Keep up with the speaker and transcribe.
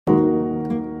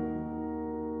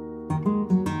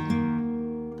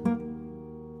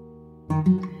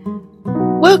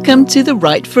Welcome to the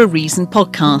Write for a Reason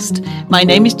podcast. My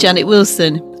name is Janet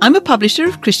Wilson. I'm a publisher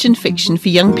of Christian fiction for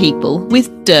young people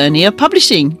with Dernier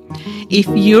Publishing. If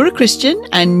you're a Christian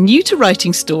and new to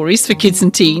writing stories for kids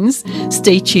and teens,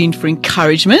 stay tuned for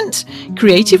encouragement,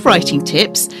 creative writing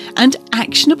tips, and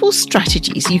actionable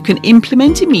strategies you can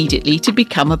implement immediately to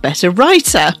become a better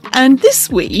writer. And this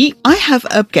week, I have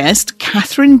a guest,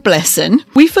 Katherine Blessan.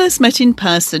 We first met in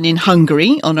person in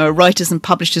Hungary on a Writers and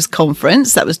Publishers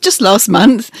conference. That was just last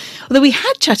month, although we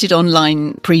had chatted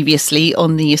online previously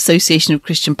on the Association of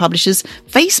Christian Publishers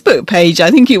Facebook page,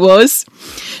 I think it was.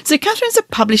 So Katherine's a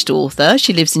published author.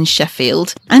 She lives in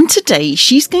Sheffield. And today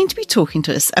she's going to be talking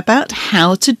to us about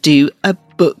how to do a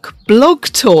book blog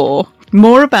tour.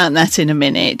 More about that in a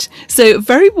minute. So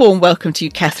very warm welcome to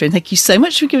you, Katherine. Thank you so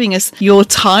much for giving us your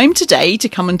time today to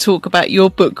come and talk about your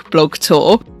book blog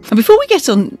tour. And before we get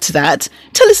on to that,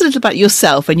 tell us a little about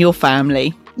yourself and your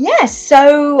family. Yes,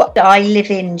 so I live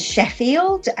in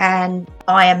Sheffield and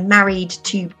I am married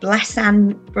to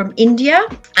Blessan from India.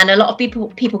 And a lot of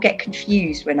people get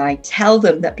confused when I tell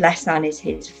them that Blessan is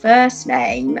his first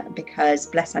name,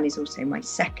 because Blessan is also my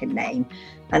second name.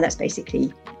 And that's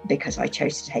basically because I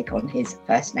chose to take on his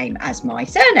first name as my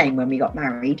surname when we got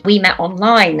married. We met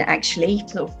online, actually,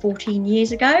 sort of 14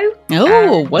 years ago.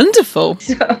 Oh, wonderful.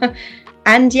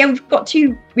 And yeah, we've got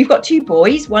two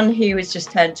boys, one who has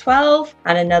just turned 12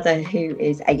 and another who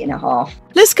is 8.5.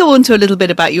 Let's go on to a little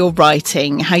bit about your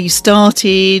writing, how you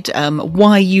started,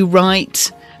 why you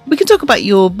write. We can talk about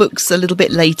your books a little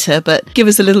bit later, but give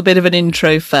us a little bit of an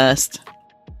intro first.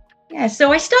 Yeah,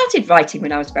 so I started writing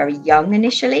when I was very young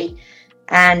initially.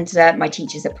 And my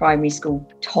teachers at primary school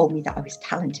told me that I was a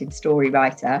talented story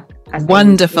writer.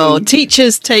 Wonderful.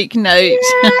 Teachers take note.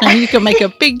 Yeah. You can make a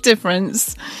big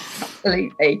difference.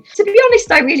 Absolutely. To be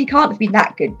honest, I really can't have been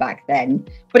that good back then,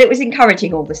 but it was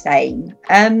encouraging all the same.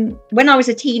 When I was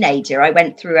a teenager, I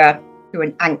went through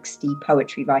an angsty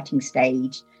poetry writing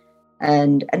stage.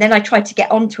 And then I tried to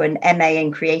get onto an MA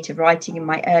in creative writing in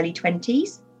my early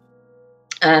 20s.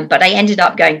 But I ended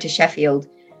up going to Sheffield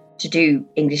to do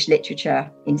English literature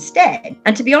instead.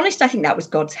 And to be honest, I think that was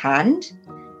God's hand.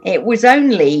 It was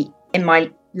only in my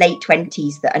late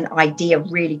 20s that an idea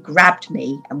really grabbed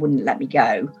me and wouldn't let me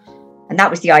go. And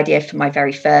that was the idea for my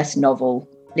very first novel,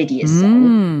 Lydia's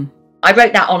Song. I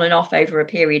wrote that on and off over a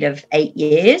period of 8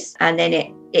 years. And then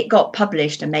it got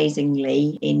published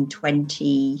amazingly in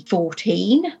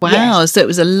 2014. Wow, yes. So it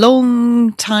was a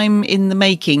long time in the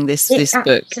making, this book.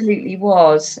 It absolutely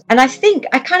was. And I think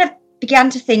I kind of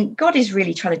began to think, God is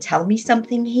really trying to tell me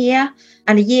something here.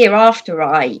 And a year after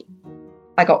I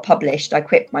got published, I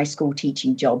quit my school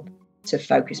teaching job to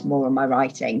focus more on my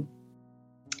writing.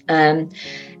 And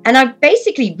I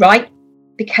basically write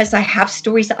because I have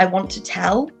stories that I want to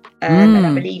tell. And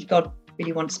I believe God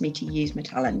really wants me to use my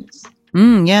talents.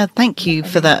 Yeah, thank you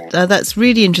for that. That's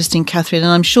really interesting, Katherine.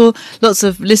 And I'm sure lots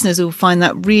of listeners will find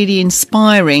that really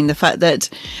inspiring, the fact that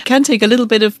it can take a little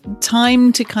bit of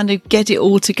time to kind of get it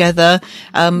all together.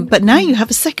 But now you have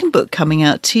a second book coming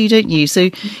out too, don't you? So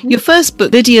your first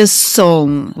book, Lydia's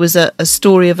Song, was a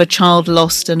story of a child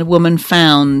lost and a woman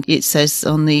found, it says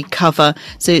on the cover.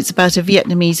 So it's about a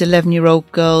Vietnamese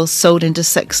 11-year-old girl sold into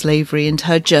sex slavery and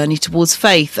her journey towards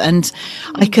faith. And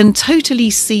I can totally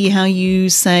see how you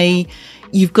say,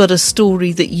 you've got a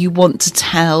story that you want to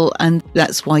tell, and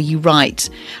that's why you write.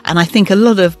 And I think a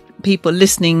lot of people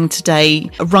listening today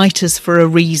are writers for a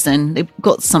reason. They've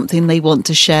got something they want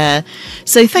to share.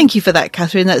 So thank you for that,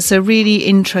 Katherine. That's a really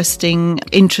interesting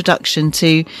introduction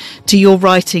to your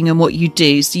writing and what you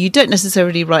do. So you don't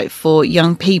necessarily write for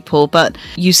young people, but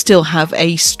you still have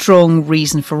a strong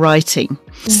reason for writing.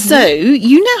 So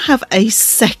you now have a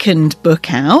second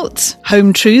book out,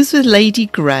 Home Truths with Lady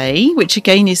Grey, which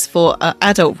again is for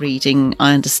adult reading,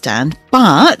 I understand.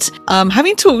 But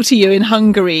having talked to you in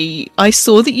Hungary, I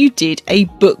saw that you did a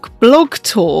book blog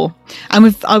tour.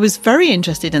 And I was very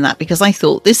interested in that because I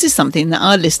thought this is something that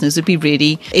our listeners would be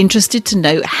really interested to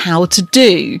know how to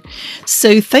do.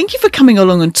 So thank you for coming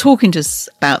along and talking to us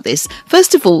about this.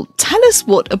 First of all, tell us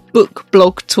what a book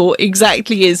blog tour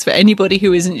exactly is for anybody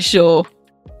who isn't sure.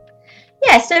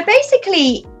 Yeah, so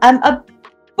basically a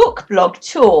book blog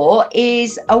tour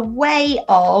is a way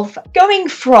of going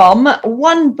from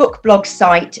one book blog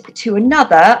site to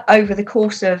another over the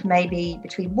course of maybe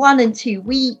between 1 and 2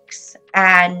 weeks.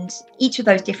 And each of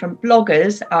those different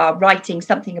bloggers are writing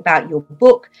something about your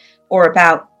book or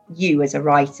about you as a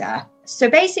writer. So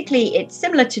basically, it's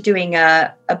similar to doing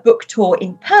a book tour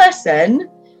in person,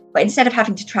 but instead of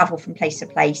having to travel from place to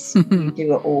place, you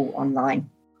do it all online.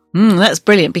 That's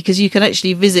brilliant, because you can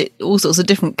actually visit all sorts of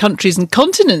different countries and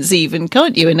continents even,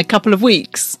 can't you, in a couple of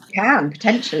weeks? Can,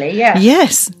 potentially, yeah.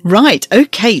 Yes, right.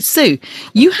 Okay, so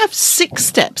you have 6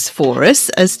 steps for us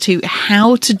as to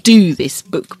how to do this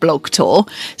book blog tour.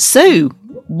 So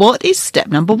what is step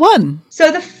number 1?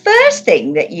 So the first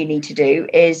thing that you need to do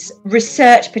is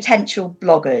research potential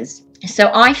bloggers. So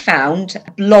I found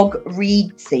Blog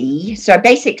Readsy. So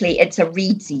basically it's a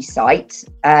Readsy site,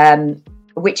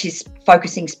 which is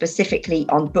focusing specifically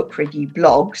on book review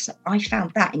blogs. I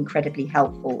found that incredibly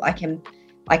helpful. I can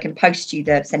post you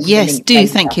the link. Yes, do.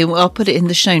 Later. Thank you. I'll put it in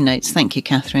the show notes. Thank you,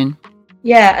 Katherine.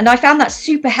 Yeah, and I found that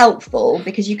super helpful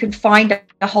because you can find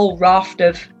a whole raft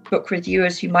of book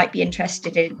reviewers who might be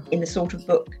interested in the sort of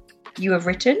book you have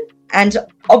written. And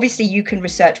obviously you can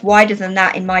research wider than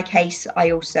that. In my case,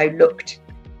 I also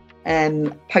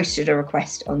posted a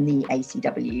request on the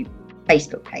ACW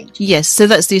Facebook page. Yes, so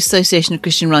that's the Association of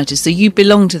Christian Writers. So you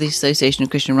belong to the Association of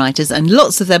Christian Writers, and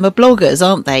lots of them are bloggers,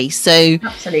 aren't they? So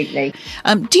absolutely.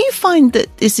 Do you find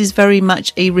that this is very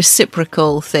much a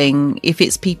reciprocal thing, if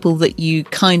it's people that you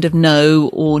kind of know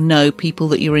or know people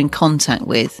that you're in contact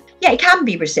with? Yeah, it can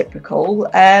be reciprocal.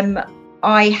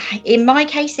 In my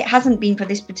case, it hasn't been for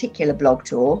this particular blog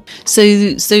tour.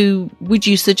 So would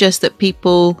you suggest that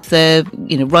people, they're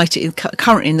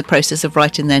currently in the process of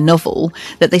writing their novel,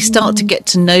 that they start to get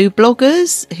to know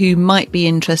bloggers who might be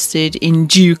interested in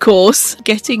due course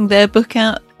getting their book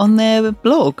out on their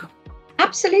blog?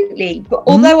 Absolutely. But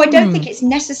although I don't think it's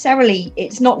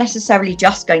not necessarily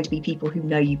just going to be people who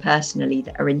know you personally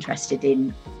that are interested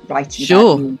in writing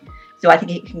about you. So I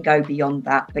think it can go beyond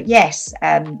that. But yes,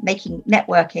 making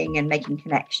networking and making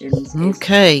connections is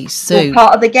all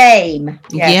part of the game.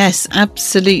 Yes,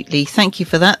 absolutely. Thank you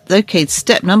for that. Okay,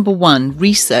 step number 1,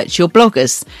 research your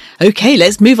bloggers. Okay,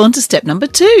 let's move on to step number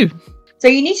 2. So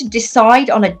you need to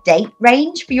decide on a date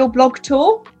range for your blog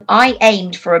tour. I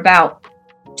aimed for about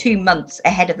 2 months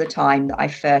ahead of the time that I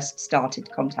first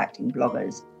started contacting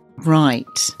bloggers. Right.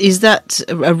 Is that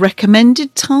a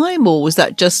recommended time, or was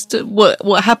that just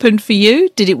what happened for you?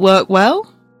 Did it work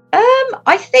well?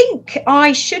 I think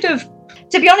I should have,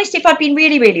 to be honest, if I'd been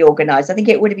really, really organised, I think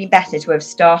it would have been better to have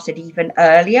started even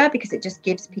earlier, because it just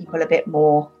gives people a bit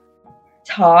more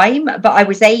time. But I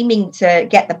was aiming to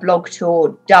get the blog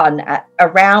tour done at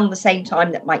around the same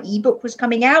time that my ebook was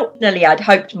coming out. Really, I'd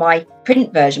hoped my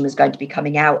print version was going to be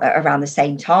coming out at around the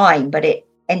same time, but it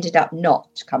ended up not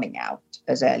coming out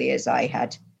as early as I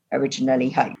had originally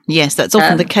hoped. Yes, that's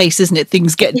often the case, isn't it?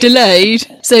 Things get delayed.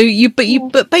 So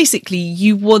but basically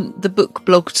you want the book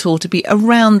blog tour to be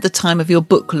around the time of your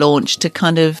book launch to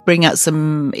kind of bring out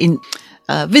some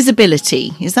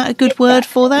visibility. Is that a good word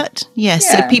for that? Yes,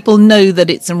 yeah. So people know that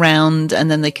it's around and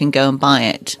then they can go and buy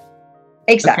it.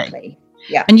 Exactly. Okay.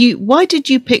 Yeah. And why did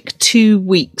you pick 2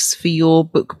 weeks for your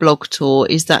book blog tour?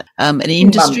 Is that an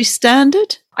industry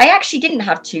standard? I actually didn't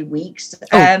have 2 weeks.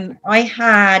 I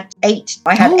had 8.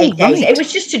 I had 8 days. Right. It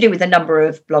was just to do with the number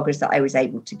of bloggers that I was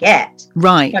able to get.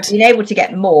 Right. If I'd been able to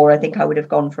get more, I think I would have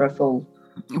gone for a full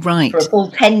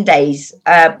 10 days.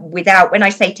 When I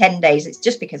say 10 days, it's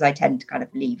just because I tend to kind of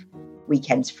leave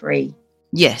weekends free.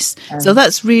 Yes. So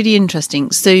that's really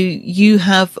interesting. So you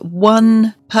have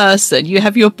one person, you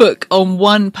have your book on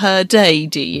 1 per day,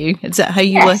 do you? Is that how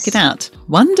you work it out?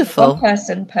 Wonderful. 1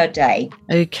 person per day.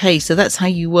 Okay. So that's how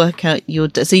you work out your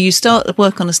day. So you start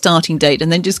work on a starting date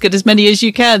and then just get as many as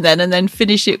you can then, and then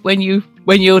finish it when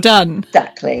you're done.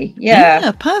 Exactly.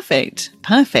 Yeah. Perfect.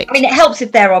 I mean, it helps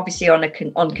if they're obviously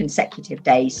on consecutive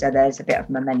days, so there's a bit of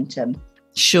momentum.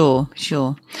 Sure.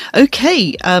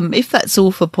 Okay, if that's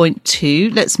all for point 2,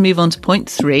 let's move on to point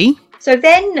 3. So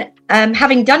then,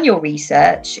 having done your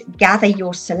research, gather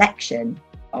your selection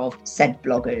of said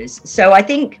bloggers. So I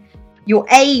think your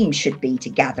aim should be to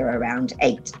gather around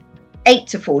 8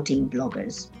 to 14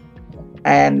 bloggers,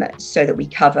 so that we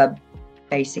cover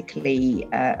basically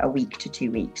a week to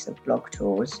 2 weeks of blog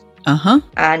tours.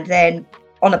 And then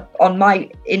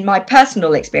in my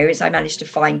personal experience, I managed to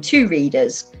find 2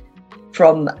 readers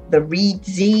from the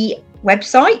Readsy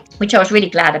website, which I was really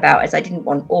glad about, as I didn't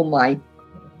want all my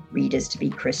readers to be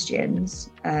Christians.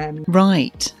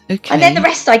 Right. Okay. And then the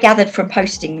rest I gathered from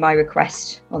posting my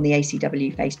request on the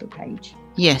ACW Facebook page.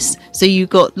 Yes. So you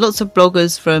got lots of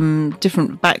bloggers from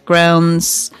different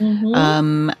backgrounds.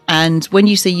 And when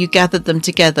you say you gathered them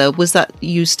together, was that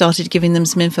you started giving them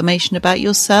some information about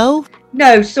yourself?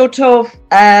 No, sort of.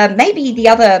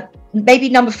 Maybe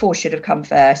number 4 should have come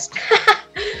first.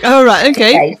 Oh, right.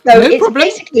 Okay. So it's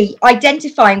basically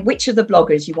identifying which of the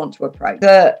bloggers you want to approach.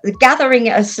 The gathering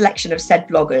a selection of said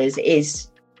bloggers is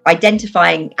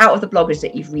identifying out of the bloggers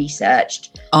that you've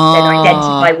researched, then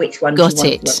identify which ones you want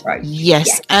to approach.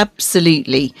 Yes,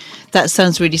 absolutely. That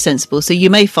sounds really sensible. So you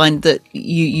may find that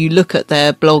you look at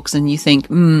their blogs and you think,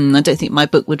 I don't think my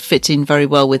book would fit in very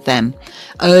well with them.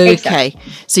 Okay. Exactly.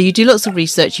 So you do lots of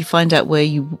research, you find out where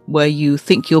you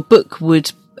think your book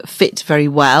would fit very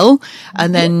well,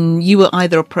 and then you will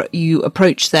either you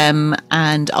approach them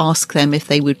and ask them if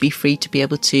they would be free to be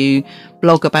able to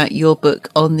blog about your book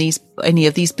on any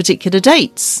of these particular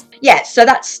dates. So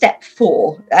that's step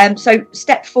 4. So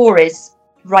step 4 is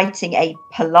writing a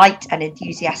polite and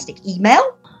enthusiastic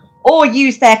email, or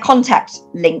use their contact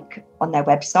link on their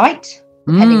website,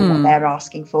 depending on what they're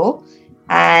asking for,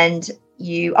 and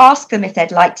you ask them if they'd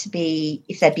be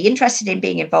interested in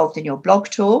being involved in your blog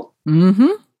tour.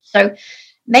 So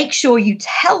make sure you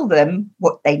tell them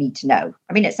what they need to know.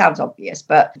 I mean, it sounds obvious,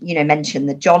 but, mention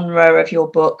the genre of your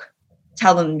book,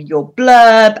 tell them your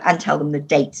blurb, and tell them the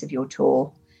dates of your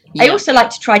tour. I also like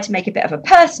to try to make a bit of a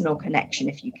personal connection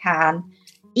if you can.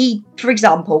 For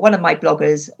example, one of my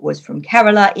bloggers was from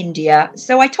Kerala, India.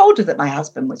 So I told her that my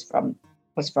husband was from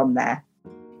there.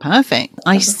 Perfect.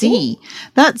 I see.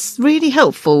 That's really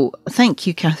helpful. Thank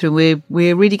you, Katherine.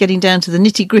 We're really getting down to the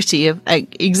nitty gritty of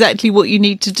exactly what you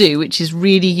need to do, which is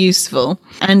really useful.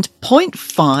 And point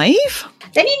 5.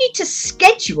 Then you need to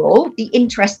schedule the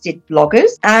interested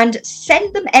bloggers and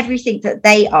send them everything that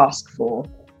they ask for.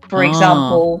 For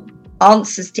example,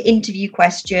 answers to interview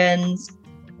questions,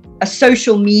 a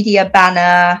social media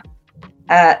banner,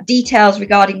 details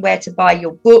regarding where to buy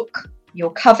your book,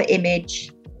 your cover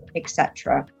image,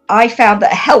 etc. I found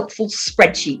that a helpful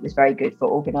spreadsheet was very good for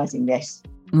organising this.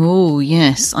 Oh,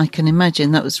 yes, I can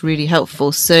imagine that was really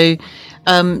helpful. So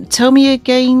tell me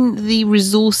again the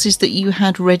resources that you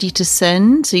had ready to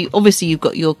send. So obviously you've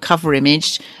got your cover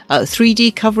image,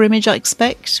 3D cover image, I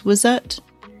expect, was that?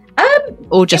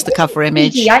 Or just the cover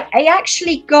image? I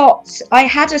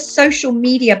had a social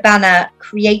media banner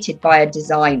created by a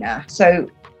designer. So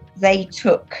they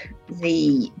took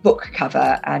the book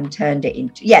cover and turned it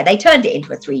into a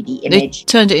 3D image. They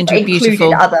turned it into a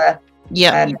beautiful other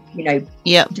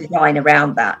design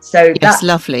around that. So that's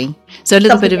lovely. So a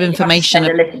little bit of information,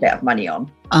 a little bit of money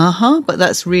on. But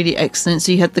that's really excellent.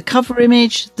 So you had the cover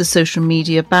image, the social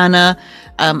media banner,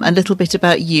 a little bit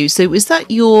about you. So is that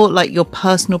your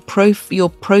personal your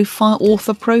profile,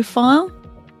 author profile?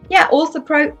 Yeah, author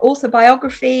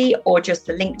biography, or just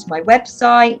a link to my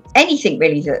website. Anything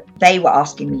really that they were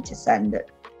asking me to send that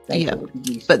they thought would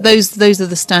be useful. But those are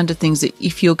the standard things that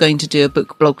if you're going to do a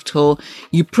book blog tour,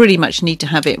 you pretty much need to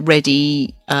have it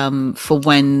ready for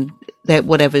when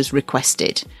whatever's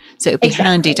requested. So it'd be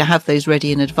handy to have those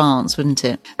ready in advance, wouldn't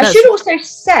it? I should also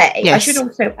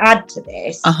add to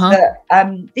this that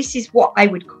this is what I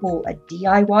would call a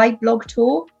DIY blog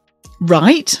tour.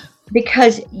 Right.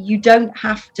 Because you don't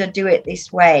have to do it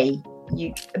this way.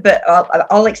 But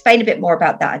I'll explain a bit more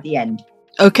about that at the end.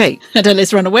 Okay,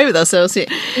 let's run away with ourselves here.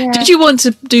 Yeah. Did you want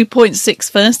to do point 6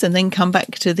 first and then come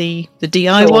back to the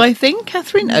DIY thing,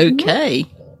 Katherine? Mm-hmm. Okay.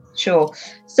 Sure.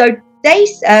 So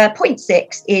point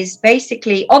 6 is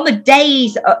basically on the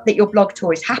days that your blog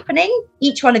tour is happening,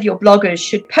 each one of your bloggers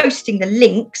should posting the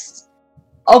links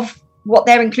of what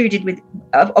they're including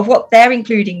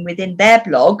within their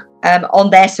blog on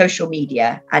their social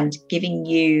media and giving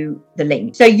you the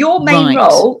link. So your main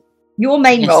role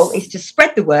is to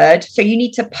spread the word. So you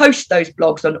need to post those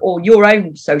blogs on all your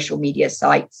own social media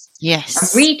sites.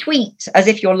 Yes. And retweet as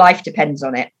if your life depends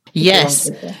on it. Yes.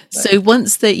 So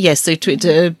so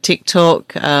Twitter, TikTok,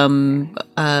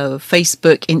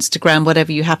 Facebook, Instagram,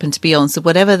 whatever you happen to be on. So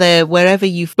wherever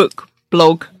you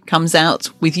blog comes out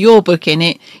with your book in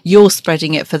it, you're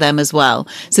spreading it for them as well.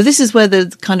 So this is where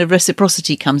the kind of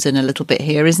reciprocity comes in a little bit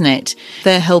here, isn't it?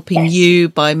 They're helping you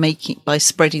by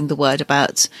spreading the word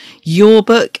about your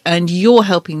book, and you're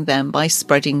helping them by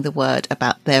spreading the word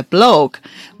about their blog,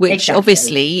 which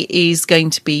obviously is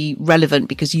going to be relevant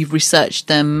because you've researched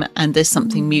them and there's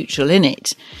something mutual in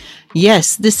it.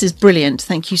 Yes, this is brilliant.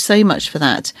 Thank you so much for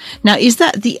that. Now, is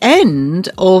that the end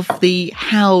of the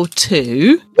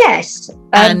how-to? Yes,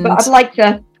 but I'd like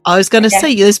to... I was going to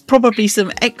say, there's probably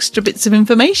some extra bits of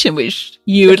information which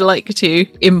you would like to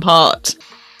impart.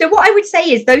 So what I would say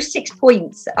is those 6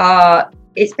 points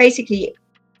it's basically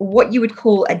what you would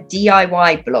call a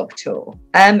DIY blog tour.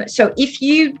 So if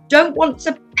you don't want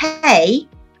to pay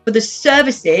for the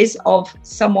services of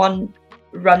someone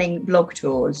running blog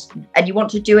tours and you want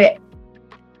to do it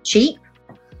cheap,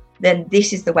 then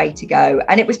this is the way to go.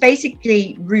 And it was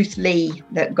basically Ruth Lee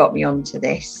that got me onto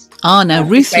this. Now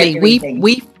Ruth Lee,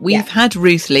 We've had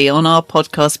Ruth Lee on our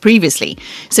podcast previously.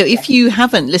 So if you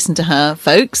haven't listened to her,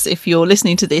 folks, if you're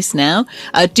listening to this now,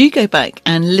 do go back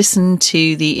and listen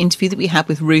to the interview that we had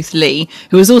with Ruth Lee,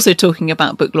 who was also talking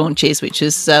about book launches, which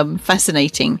was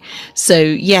fascinating. So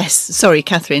yes, sorry,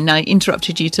 Katherine, I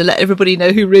interrupted you to let everybody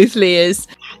know who Ruth Lee is.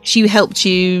 She helped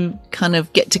you kind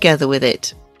of get together with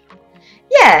it.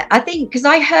 Yeah, I think because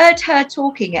I heard her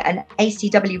talking at an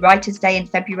ACW Writers' Day in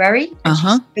February. And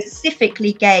she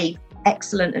specifically gave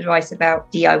excellent advice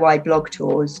about DIY blog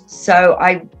tours. So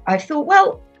I thought,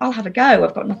 well, I'll have a go.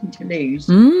 I've got nothing to lose.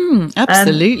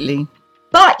 Absolutely.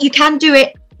 But you can do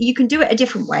it. You can do it a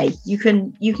different way. You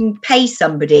can pay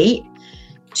somebody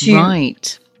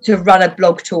to run a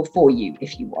blog tour for you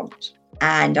if you want.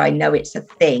 And I know it's a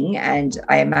thing, and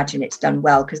I imagine it's done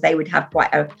well because they would have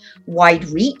quite a wide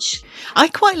reach. I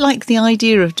quite like the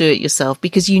idea of do it yourself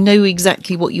because you know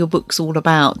exactly what your book's all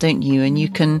about, don't you? And you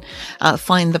can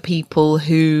find the people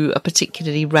who are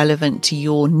particularly relevant to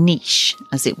your niche,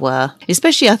 as it were.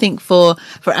 Especially, I think, for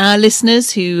our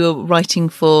listeners who are writing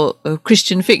for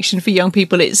Christian fiction for young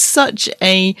people, it's such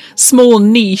a small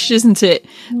niche, isn't it?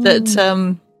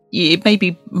 That it may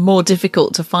be more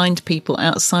difficult to find people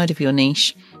outside of your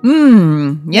niche.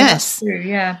 Yes. Yeah, that's true,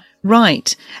 yeah.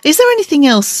 Right. Is there anything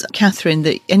else, Katherine,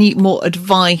 that any more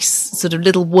advice, sort of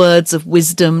little words of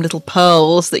wisdom, little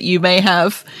pearls that you may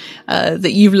have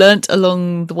that you've learnt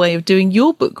along the way of doing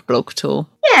your book blog tour?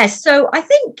 Yeah, so I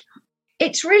think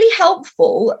it's really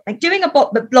helpful. Like doing a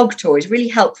blog tour is really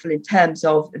helpful in terms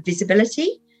of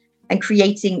visibility and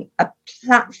creating a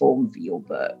platform for your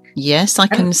book. Yes, I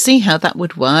can see how that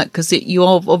would work because you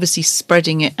are obviously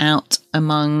spreading it out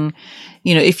among,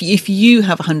 you know, if you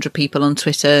have 100 people on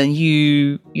Twitter and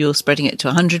you're spreading it to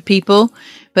 100 people,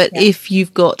 but if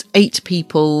you've got 8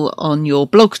 people on your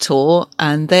blog tour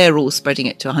and they're all spreading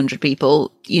it to 100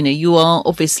 people, you know, you are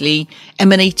obviously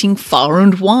emanating far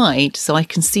and wide. So I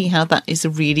can see how that is a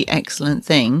really excellent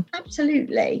thing.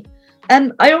 Absolutely.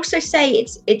 I also say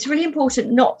it's really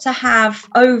important not to have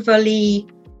overly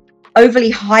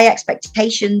high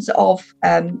expectations of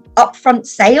upfront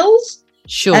sales.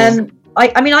 Sure.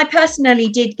 I mean, I personally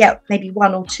did get maybe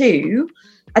 1 or 2.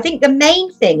 I think the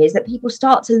main thing is that people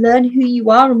start to learn who you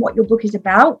are and what your book is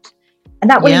about. And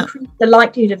that will increase the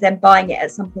likelihood of them buying it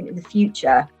at some point in the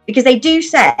future. Because they do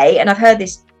say, and I've heard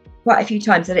this quite a few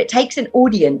times, that it takes an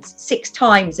audience 6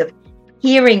 times of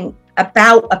hearing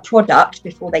about a product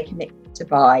before they commit to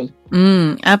buy.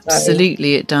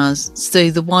 Absolutely, it does.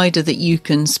 So the wider that you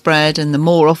can spread and the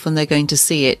more often they're going to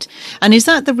see it. And is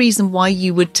that the reason why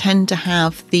you would tend to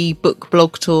have the book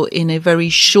blog tour in a very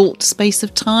short space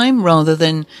of time rather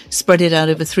than spread it out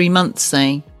over 3 months,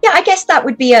 say? Yeah, I guess that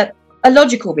would be a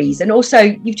logical reason. Also,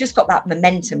 you've just got that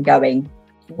momentum going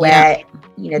where,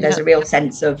 you know, there's a real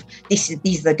sense of these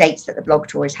are the dates that the blog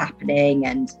tour is happening,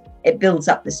 and it builds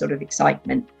up this sort of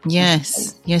excitement.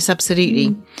 Yes,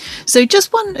 absolutely. So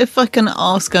just one, if I can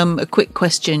ask a quick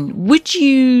question, would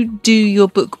you do your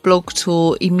book blog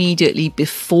tour immediately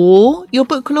before your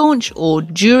book launch or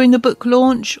during the book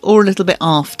launch or a little bit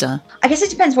after? I guess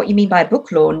it depends what you mean by a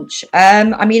book launch.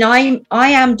 I mean, I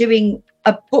am doing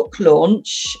a book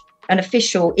launch, an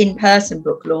official in-person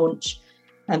book launch,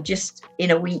 just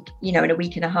in a week, in a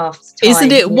week and a half's time.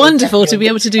 Isn't it wonderful to be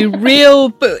able to do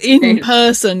real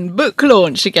in-person book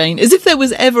launch again, as if there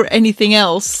was ever anything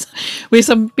else? We've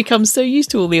become so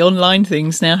used to all the online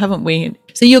things now, haven't we?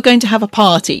 So you're going to have a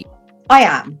party? I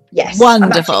am, yes.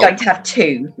 Wonderful. I'm actually going to have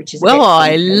 2, which is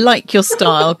I like your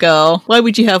style, girl. Why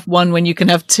would you have 1 when you can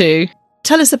have 2?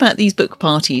 Tell us about these book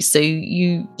parties.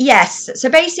 Yes. So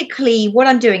basically what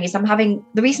I'm doing is the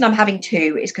reason I'm having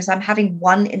 2 is because I'm having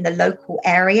 1 in the local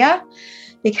area,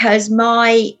 because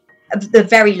the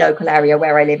very local area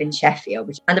where I live in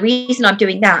Sheffield. And the reason I'm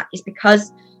doing that is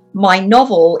because my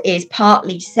novel is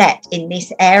partly set in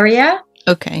this area.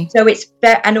 Okay. So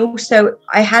and also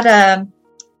I had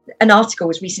an article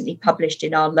was recently published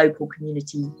in our local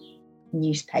community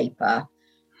newspaper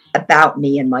about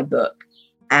me and my book.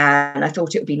 And I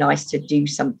thought it would be nice to do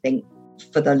something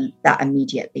for that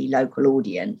immediately local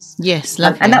audience. Yes,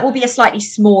 lovely. And that will be a slightly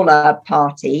smaller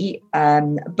party,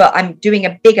 but I'm doing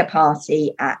a bigger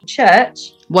party at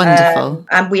church. Wonderful.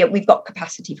 And we've got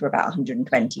capacity for about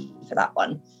 120 for that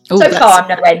one. Ooh, so far, I'm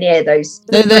nowhere near those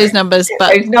numbers,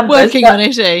 but working on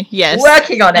it, eh? Yes.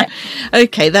 Working on it.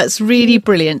 Okay, that's really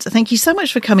brilliant. Thank you so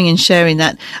much for coming and sharing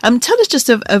that. Tell us just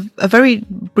a very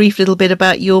brief little bit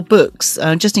about your books,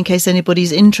 just in case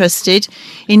anybody's interested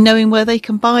in knowing where they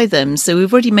can buy them. So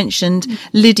we've already mentioned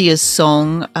Lydia's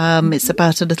Song. It's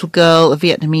about a little girl, a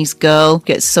Vietnamese girl,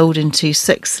 gets sold into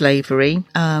sex slavery,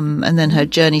 and then her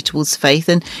journey towards faith.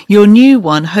 And And your new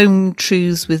one, Home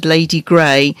Truths with Lady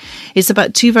Grey, is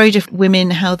about two very different women,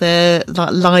 how their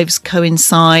lives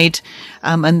coincide,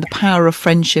 and the power of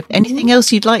friendship. Anything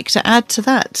else you'd like to add to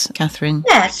that, Katherine?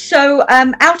 Yeah, so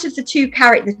out of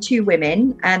the two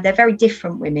women, and they're very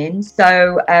different women.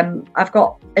 So I've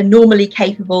got a normally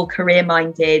capable,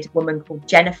 career-minded woman called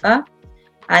Jennifer.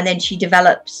 And then she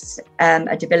develops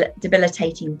a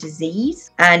debilitating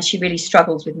disease, and she really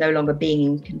struggles with no longer being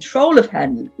in control of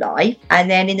her life. And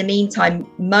then in the meantime,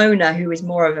 Mona, who is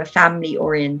more of a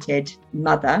family-oriented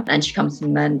mother, and she comes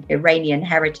from an Iranian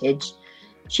heritage,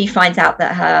 she finds out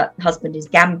that her husband is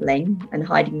gambling and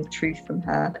hiding the truth from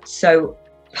her. So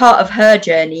part of her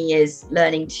journey is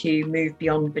learning to move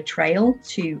beyond betrayal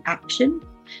to action.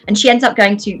 And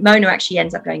Mona actually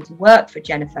ends up going to work for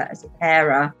Jennifer as a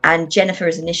carer. And Jennifer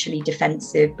is initially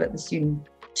defensive, but the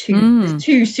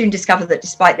two soon discover that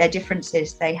despite their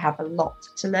differences, they have a lot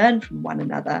to learn from one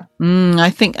another. I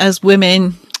think as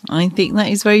women, I think that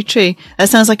is very true. That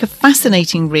sounds like a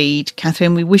fascinating read,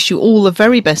 Katherine. We wish you all the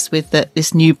very best with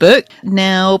this new book.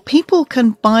 Now, people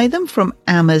can buy them from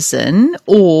Amazon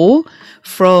or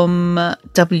from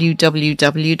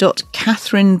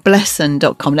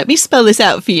www.katherineblessan.com. Let me spell this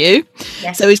out for you.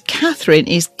 Yes. So it's Katherine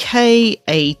is Katherine,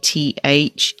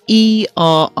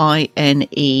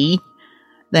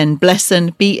 then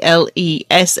Blessan, Blessan.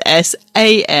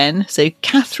 So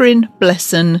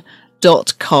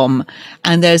katherineblessan.com.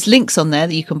 And there's links on there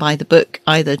that you can buy the book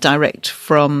either direct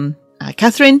from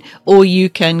Katherine, or you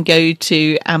can go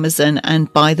to Amazon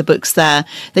and buy the books there.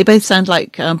 They both sound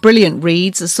like brilliant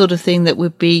reads, the sort of thing that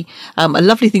would be a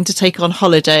lovely thing to take on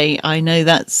holiday. I know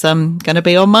that's going to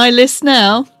be on my list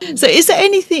now. So is there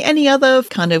any other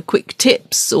kind of quick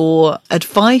tips or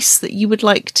advice that you would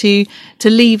like to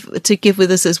give with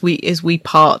us as we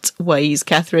part ways,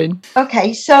 Katherine?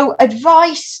 Okay, so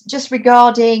advice just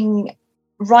regarding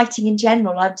writing in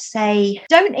general, I'd say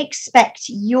don't expect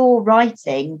your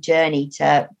writing journey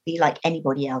to be like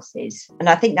anybody else's. And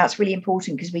I think that's really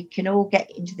important because we can all get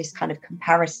into this kind of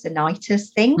comparisonitis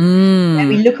thing. Where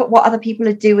we look at what other people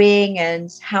are doing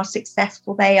and how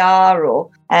successful they are,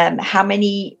 or how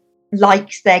many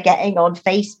likes they're getting on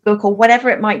Facebook or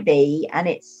whatever it might be. And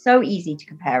it's so easy to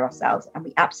compare ourselves, and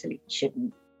we absolutely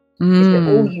shouldn't, because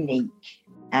we're all unique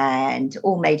and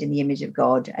all made in the image of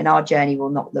God, and our journey will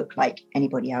not look like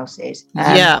anybody else's.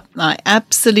 Yeah, I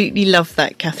absolutely love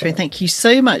that, Katherine. Thank you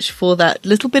so much for that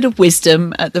little bit of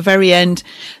wisdom at the very end.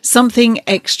 Something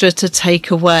extra to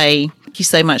take away. Thank you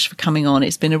so much for coming on.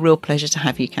 It's been a real pleasure to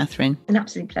have you, Katherine. An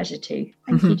absolute pleasure too.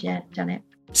 Thank you, Janet.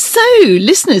 So,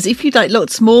 listeners, if you'd like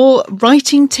lots more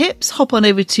writing tips, hop on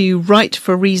over to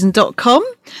writeforareason.com.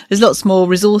 There's lots more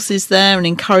resources there and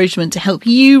encouragement to help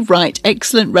you write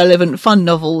excellent, relevant, fun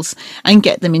novels and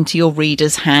get them into your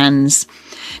readers' hands.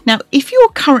 Now, if you're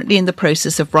currently in the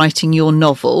process of writing your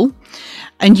novel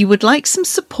and you would like some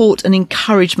support and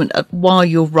encouragement while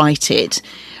you write it,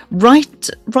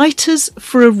 Writers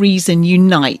for a Reason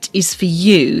Unite is for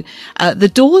you. The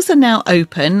doors are now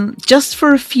open just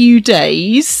for a few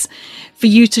days for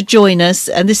you to join us,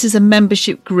 and this is a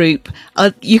membership group.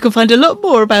 You can find a lot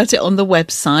more about it on the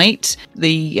website,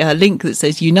 the link that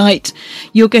says Unite.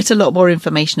 You'll get a lot more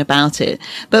information about it,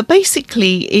 but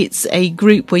basically it's a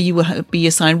group where you will be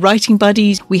assigned writing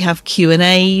buddies. We have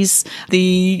Q&As.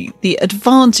 The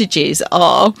advantages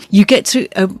are you get to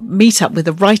meet up with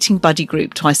a writing buddy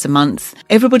group twice a month.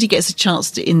 Everybody gets a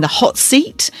chance to in the hot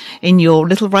seat in your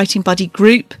little writing buddy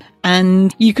group,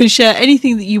 and you can share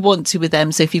anything that you want to with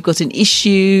them. So if you've got an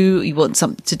issue, you want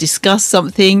to discuss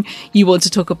something, you want to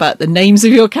talk about the names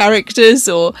of your characters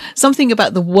or something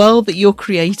about the world that you're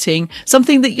creating,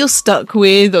 something that you're stuck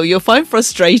with or you'll find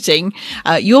frustrating,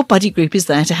 your buddy group is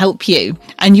there to help you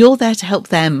and you're there to help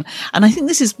them. And I think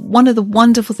this is one of the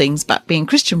wonderful things about being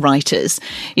Christian writers,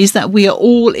 is that we are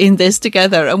all in this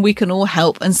together and we can all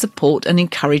help and support and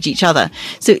encourage each other.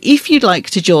 So if you'd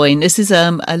like to join, this is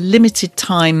a limited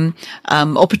time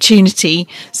opportunity.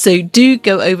 So do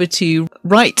go over to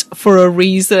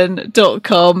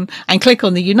writeforareason.com and click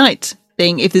on the Unite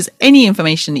thing. If there's any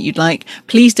information that you'd like,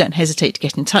 please don't hesitate to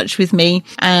get in touch with me.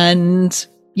 And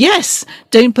yes,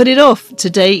 don't put it off.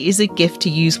 Today is a gift to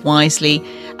use wisely.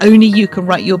 Only you can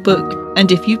write your book. And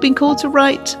if you've been called to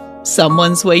write,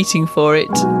 someone's waiting for it.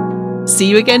 See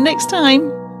you again next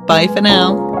time. Bye for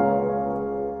now.